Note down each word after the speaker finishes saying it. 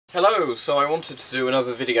Hello, so I wanted to do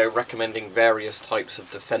another video recommending various types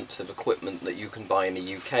of defensive equipment that you can buy in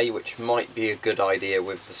the UK, which might be a good idea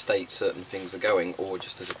with the state certain things are going, or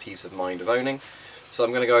just as a peace of mind of owning. So I'm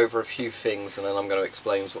going to go over a few things and then I'm going to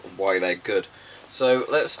explain sort of why they're good. So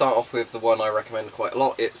let's start off with the one I recommend quite a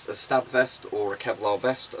lot. It's a stab vest or a kevlar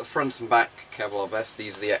vest. A front and back kevlar vest.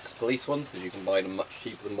 These are the ex-police ones because you can buy them much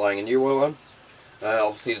cheaper than buying a newer one.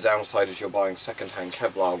 Obviously the downside is you're buying second-hand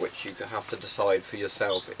Kevlar, which you have to decide for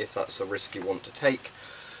yourself if that's a risk you want to take.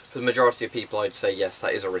 For the majority of people I'd say yes,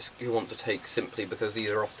 that is a risk you want to take simply because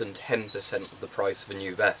these are often 10% of the price of a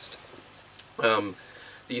new vest.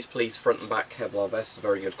 These police front and back Kevlar vests are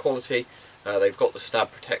very good quality. They've got the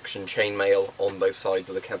stab protection chainmail on both sides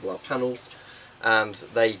of the Kevlar panels, and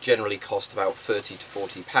they generally cost about £30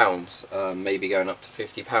 to £40, maybe going up to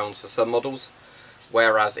 £50 for some models.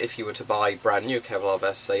 Whereas if you were to buy brand new Kevlar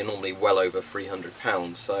vests, they are normally well over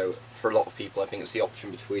 £300, so for a lot of people I think it's the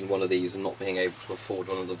option between one of these and not being able to afford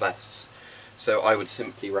one of the vests. So I would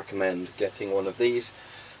simply recommend getting one of these.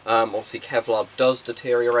 Obviously Kevlar does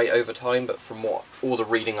deteriorate over time, but from all the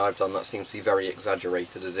reading I've done that seems to be very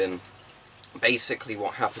exaggerated, as in basically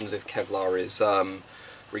what happens if Kevlar is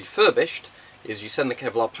refurbished is you send the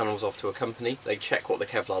Kevlar panels off to a company, they check what the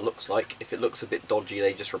Kevlar looks like. If it looks a bit dodgy,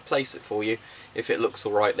 they just replace it for you. If it looks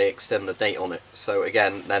alright, they extend the date on it. So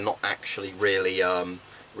again, they're not actually really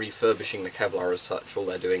refurbishing the Kevlar as such. All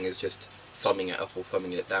they're doing is just thumbing it up or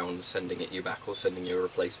thumbing it down, sending it you back or sending you a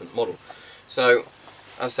replacement model. So,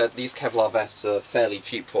 as I said, these Kevlar vests are fairly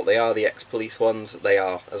cheap for what they are. The ex-police ones, they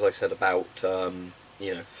are, as I said, about £30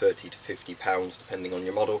 to £50 depending on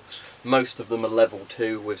your model. Most of them are level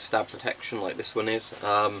 2 with stab protection like this one is.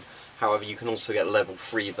 However, you can also get level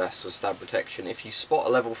 3 vests with stab protection. If you spot a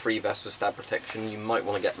level 3 vest with stab protection, you might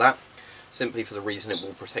want to get that, simply for the reason it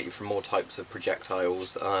will protect you from more types of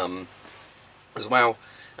projectiles as well.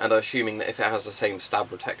 And assuming that if it has the same stab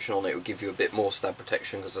protection on it, it will give you a bit more stab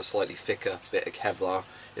protection because a slightly thicker bit of Kevlar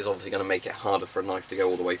is obviously going to make it harder for a knife to go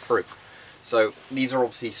all the way through. So these are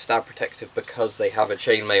obviously stab protective because they have a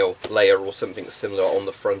chainmail layer or something similar on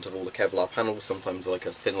the front of all the Kevlar panels, sometimes like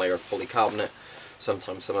a thin layer of polycarbonate,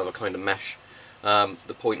 sometimes some other kind of mesh.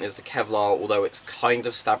 The point is the Kevlar, although it's kind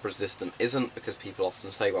of stab resistant, isn't, because people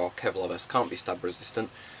often say, well, Kevlar vest can't be stab resistant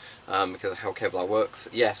because of how Kevlar works.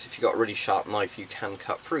 Yes, if you've got a really sharp knife you can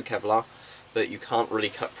cut through Kevlar, but you can't really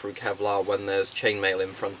cut through Kevlar when there's chainmail in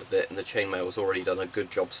front of it and the chainmail's already done a good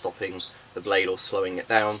job stopping the blade or slowing it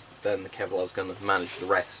down. Then the Kevlar's going to manage the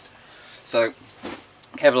rest. So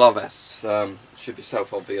Kevlar vests should be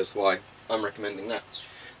self-obvious why I'm recommending that.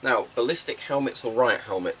 Now, ballistic helmets or riot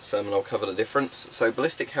helmets, and I'll cover the difference. So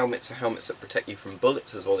ballistic helmets are helmets that protect you from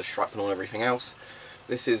bullets as well as shrapnel and everything else.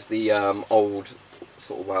 This is the old,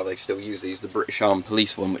 sort of, well, they still use these, the British Armed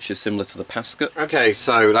Police one, which is similar to the Pasket. Okay,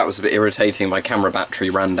 so that was a bit irritating. My camera battery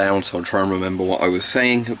ran down, so I'll try and remember what I was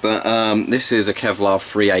saying. But this is a Kevlar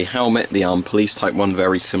 3A helmet, the Armed Police type one,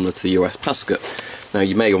 very similar to the US Pasket. Now,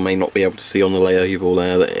 you may or may not be able to see on the label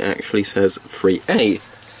there that it actually says 3A.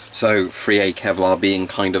 So 3A Kevlar being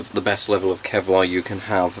kind of the best level of Kevlar you can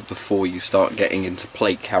have before you start getting into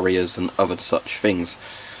plate carriers and other such things.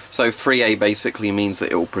 So 3A basically means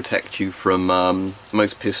that it will protect you from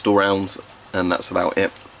most pistol rounds, and that's about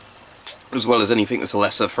it, as well as anything that's a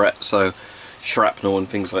lesser threat, so shrapnel and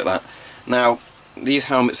things like that. Now, these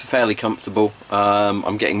helmets are fairly comfortable.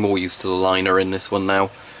 I'm getting more used to the liner in this one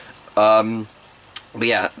now. But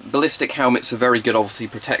yeah, ballistic helmets are very good, obviously,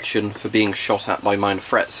 protection for being shot at by minor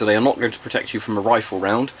threats, so they are not going to protect you from a rifle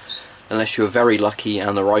round, unless you're very lucky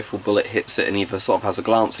and the rifle bullet hits it and either sort of has a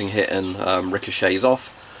glancing hit and ricochets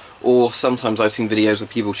off. Or sometimes I've seen videos where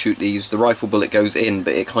people shoot these, the rifle bullet goes in,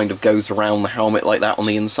 but it kind of goes around the helmet like that on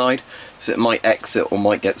the inside. So it might exit or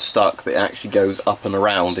might get stuck, but it actually goes up and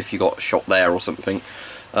around if you got shot there or something,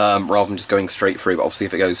 rather than just going straight through. But obviously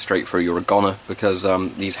if it goes straight through, you're a goner, because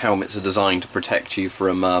these helmets are designed to protect you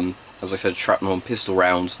from, as I said, shrapnel and pistol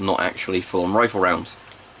rounds, not actually full-on rifle rounds.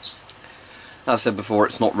 As I said before,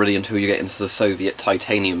 it's not really until you get into the Soviet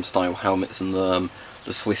titanium style helmets and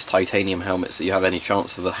the Swiss titanium helmets that you have any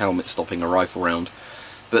chance of a helmet stopping a rifle round.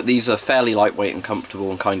 But these are fairly lightweight and comfortable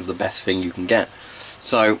and kind of the best thing you can get.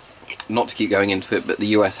 So, not to keep going into it, but the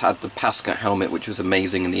US had the Pasket helmet, which was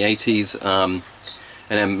amazing in the 80s, and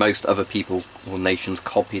then most other people or nations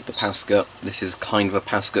copied the Pasket. This is kind of a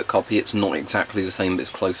Pasket copy. It's not exactly the same, but it's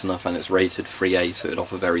close enough, and it's rated 3A, so it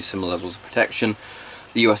offers very similar levels of protection.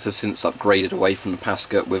 The US have since upgraded away from the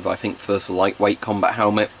Pasket with, I think, first a lightweight combat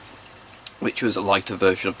helmet, which was a lighter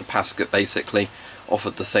version of the Pasket, basically,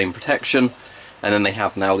 offered the same protection, And then they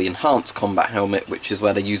have now the enhanced combat helmet, which is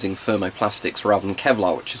where they're using thermoplastics rather than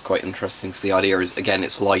Kevlar, which is quite interesting. So the idea is, again,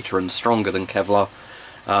 it's lighter and stronger than Kevlar.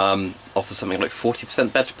 Offers something like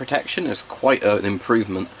 40% better protection. It's quite an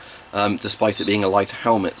improvement, despite it being a lighter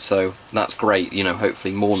helmet. So that's great. You know,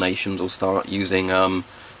 hopefully more nations will start using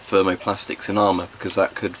thermoplastics in armour, because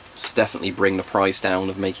that could definitely bring the price down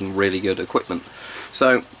of making really good equipment.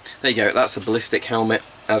 So there you go. That's a ballistic helmet.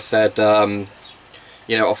 As said,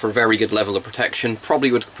 you know, offer a very good level of protection.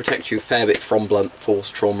 Probably would protect you a fair bit from blunt force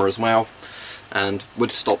trauma as well, and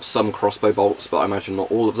would stop some crossbow bolts, but I imagine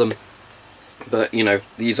not all of them. But, you know,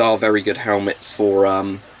 these are very good helmets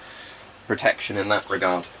for protection in that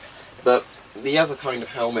regard. But the other kind of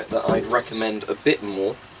helmet that I'd recommend a bit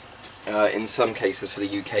more, in some cases for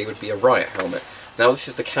the UK, would be a riot helmet. Now, this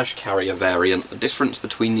is the cash carrier variant. The difference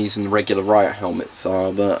between these and the regular riot helmets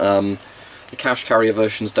are that the cash carrier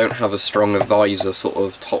versions don't have as strong a visor sort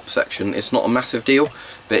of top section. It's not a massive deal,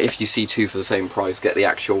 but if you see two for the same price, get the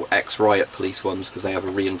actual ex-riot police ones, because they have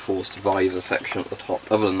a reinforced visor section at the top.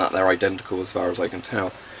 Other than that, they're identical as far as I can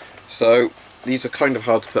tell. So these are kind of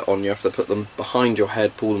hard to put on. You have to put them behind your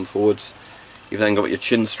head, pull them forwards. You've then got your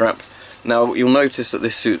chin strap. Now you'll notice that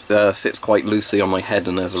this suit sits quite loosely on my head,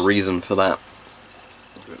 and there's a reason for that.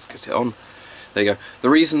 Let's get it on. There you go. The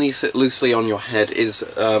reason these sit loosely on your head is,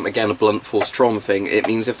 again, a blunt force trauma thing. It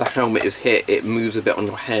means if the helmet is hit, it moves a bit on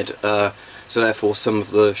your head, so therefore some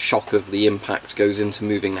of the shock of the impact goes into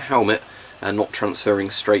moving the helmet and not transferring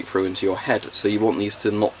straight through into your head. So you want these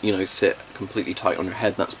to not, you know, sit completely tight on your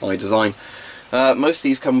head. That's by design. Most of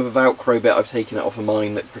these come with a Velcro bit. I've taken it off of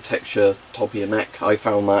mine that protects your top of your neck. I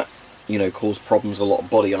found that, you know, caused problems with a lot of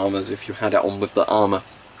body armours. If you had it on with the armour,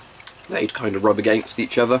 they'd kind of rub against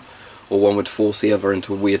each other, or one would force the other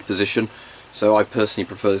into a weird position. So I personally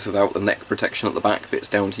prefer this without the neck protection at the back, but it's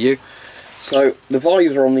down to you. So the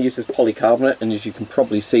visor on these is polycarbonate, and as you can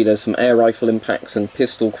probably see, there's some air rifle impacts and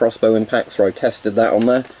pistol crossbow impacts where I tested that on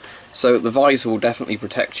there. So the visor will definitely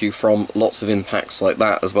protect you from lots of impacts like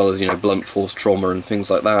that, as well as, you know, blunt force trauma and things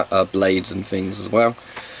like that, blades and things as well.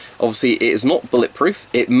 Obviously it is not bulletproof.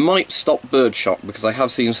 It might stop birdshot, because I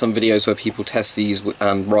have seen some videos where people test these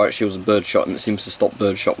and riot shields with birdshot, and it seems to stop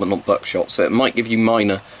birdshot but not buckshot. So it might give you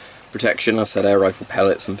minor protection. As I said, air rifle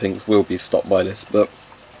pellets and things will be stopped by this, but,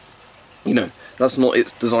 you know, that's not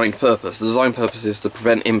its designed purpose. The design purpose is to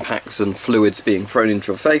prevent impacts and fluids being thrown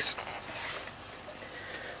into your face.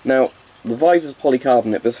 Now, the visor is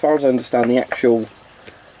polycarbonate, but as far as I understand, the actual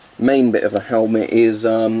main bit of the helmet is,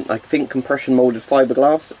 I think, compression moulded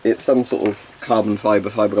fiberglass. It's some sort of carbon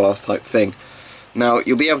fiberglass type thing. Now,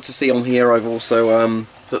 you'll be able to see on here I've also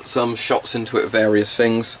put some shots into it of various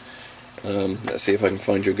things. Let's see if I can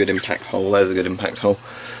find you a good impact hole. There's a good impact hole.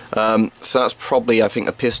 So that's probably, I think,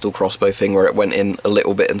 a pistol crossbow thing where it went in a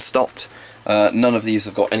little bit and stopped. None of these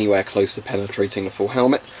have got anywhere close to penetrating a full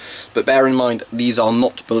helmet. But bear in mind, these are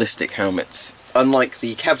not ballistic helmets. Unlike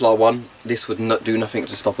the Kevlar one, this would not do nothing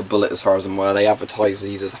to stop a bullet as far as I'm aware. They advertise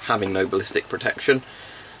these as having no ballistic protection.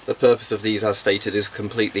 The purpose of these, as stated, is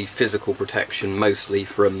completely physical protection, mostly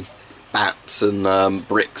from bats and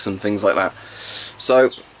bricks and things like that.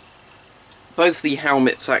 So both the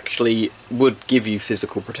helmets actually would give you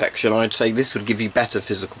physical protection. I'd say this would give you better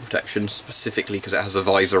physical protection, specifically because it has a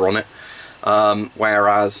visor on it.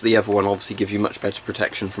 Whereas the other one obviously gives you much better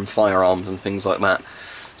protection from firearms and things like that.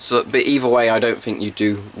 So, but either way, I don't think you'd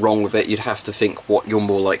do wrong with it. You'd have to think what you're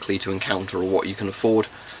more likely to encounter or what you can afford.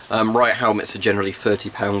 Riot helmets are generally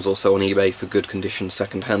 £30 or so on eBay for good condition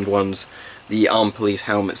second-hand ones. The armed police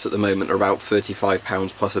helmets at the moment are about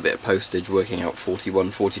 £35 plus a bit of postage, working out £41,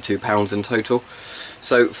 £42 in total.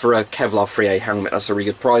 So for a Kevlar 3A helmet, that's a really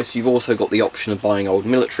good price. You've also got the option of buying old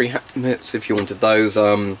military helmets if you wanted those.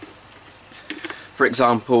 For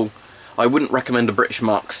example, I wouldn't recommend a British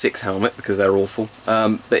Mark 6 helmet because they're awful,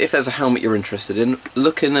 but if there's a helmet you're interested in,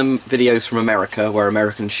 look in videos from America where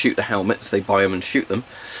Americans shoot the helmets, they buy them and shoot them,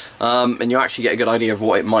 and you actually get a good idea of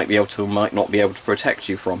what it might be able to or might not be able to protect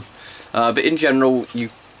you from. But in general, you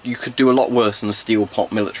could do a lot worse than a steel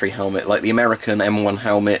pot military helmet, like the American M1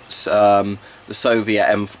 helmets, the Soviet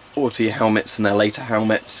M40 helmets and their later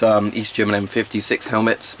helmets, East German M56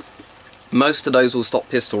 helmets. Most of those will stop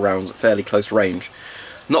pistol rounds at fairly close range.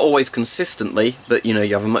 Not always consistently, but you know,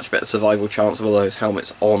 you have a much better survival chance with all those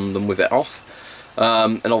helmets on than with it off.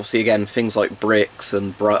 And obviously, again, things like bricks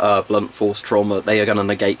and blunt force trauma, they are going to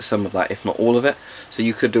negate some of that, if not all of it. So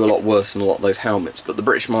you could do a lot worse than a lot of those helmets. But the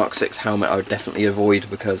British Mark 6 helmet I would definitely avoid,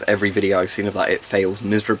 because every video I've seen of that, it fails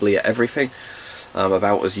miserably at everything.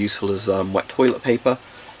 About as useful as wet toilet paper.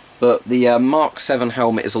 but the Mark 7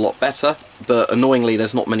 helmet is a lot better, but annoyingly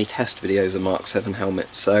there's not many test videos of Mark 7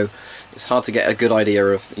 helmets, so it's hard to get a good idea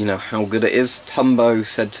of, you know, how good it is. Tumbo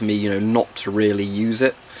said to me, you know, not to really use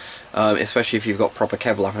it, especially if you've got proper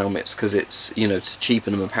Kevlar helmets, because it's, you know, to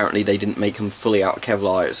cheapen them, apparently they didn't make them fully out of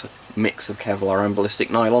Kevlar, it's a mix of Kevlar and ballistic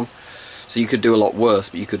nylon. So you could do a lot worse,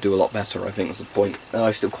 but you could do a lot better, I think is the point.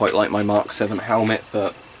 I still quite like my Mark 7 helmet,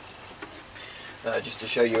 but just to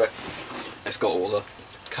show you it, it's got all the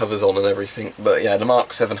covers on and everything. But yeah, the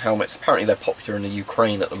Mark 7 helmets, apparently they're popular in the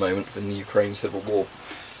Ukraine at the moment, in the Ukraine Civil War.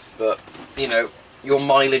 But, you know, your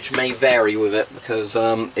mileage may vary with it, because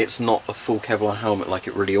it's not a full Kevlar helmet like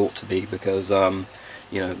it really ought to be, because,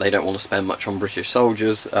 you know, they don't want to spend much on British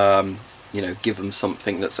soldiers. You know, give them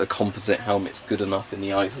something that's a composite helmet's good enough in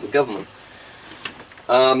the eyes of the government.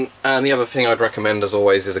 And the other thing I'd recommend, as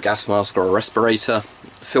always, is a gas mask or a respirator.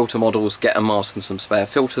 Filter models, get a mask and some spare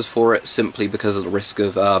filters for it, simply because of the risk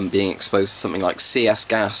of being exposed to something like CS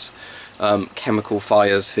gas, chemical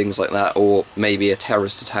fires, things like that, or maybe a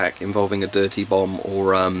terrorist attack involving a dirty bomb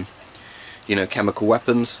or, you know, chemical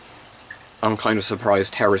weapons. I'm kind of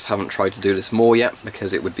surprised terrorists haven't tried to do this more yet,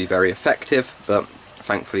 because it would be very effective, but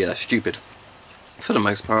thankfully they're stupid, for the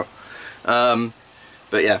most part.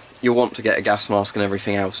 But yeah, you'll want to get a gas mask and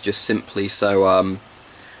everything else, just simply so,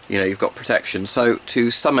 you know, you've got protection. So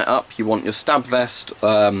to sum it up, you want your stab vest,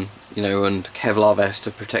 you know, and Kevlar vest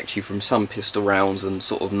to protect you from some pistol rounds and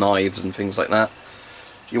sort of knives and things like that.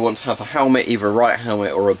 You want to have a helmet, either a riot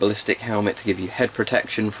helmet or a ballistic helmet, to give you head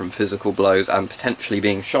protection from physical blows and potentially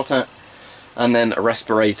being shot at. And then a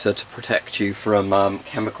respirator to protect you from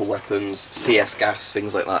chemical weapons, CS gas,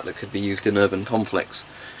 things like that could be used in urban conflicts.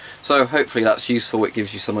 So hopefully that's useful, it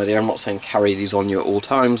gives you some idea. I'm not saying carry these on you at all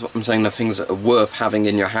times, but I'm saying they're things that are worth having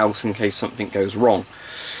in your house in case something goes wrong.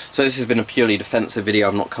 So this has been a purely defensive video.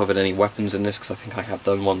 I've not covered any weapons in this, because I think I have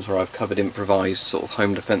done ones where I've covered improvised sort of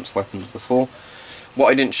home defense weapons before. What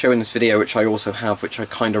I didn't show in this video, which I also have, which I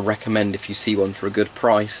kind of recommend if you see one for a good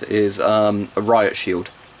price, is a riot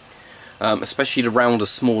shield. Especially the rounder,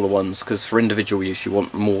 smaller ones, because for individual use you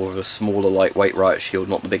want more of a smaller, lightweight riot shield,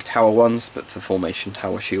 not the big tower ones, but for formation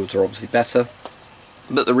tower shields are obviously better.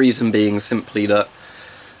 But the reason being simply that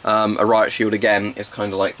a riot shield, again, is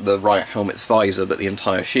kind of like the riot helmet's visor, but the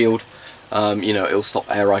entire shield. You know, it'll stop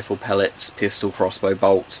air rifle pellets, pistol, crossbow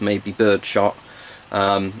bolts, maybe bird shot,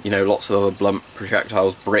 you know, lots of other blunt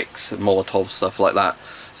projectiles, bricks, Molotov, stuff like that.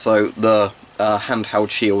 So the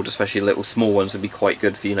handheld shield, especially little small ones, would be quite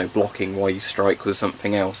good for, you know, blocking while you strike with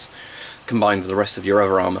something else, combined with the rest of your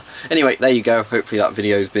other armour. Anyway, there you go. Hopefully that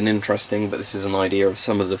video's been interesting, but this is an idea of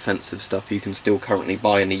some of the defensive stuff you can still currently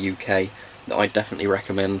buy in the UK that I definitely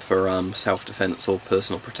recommend for self-defence or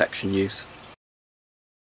personal protection use.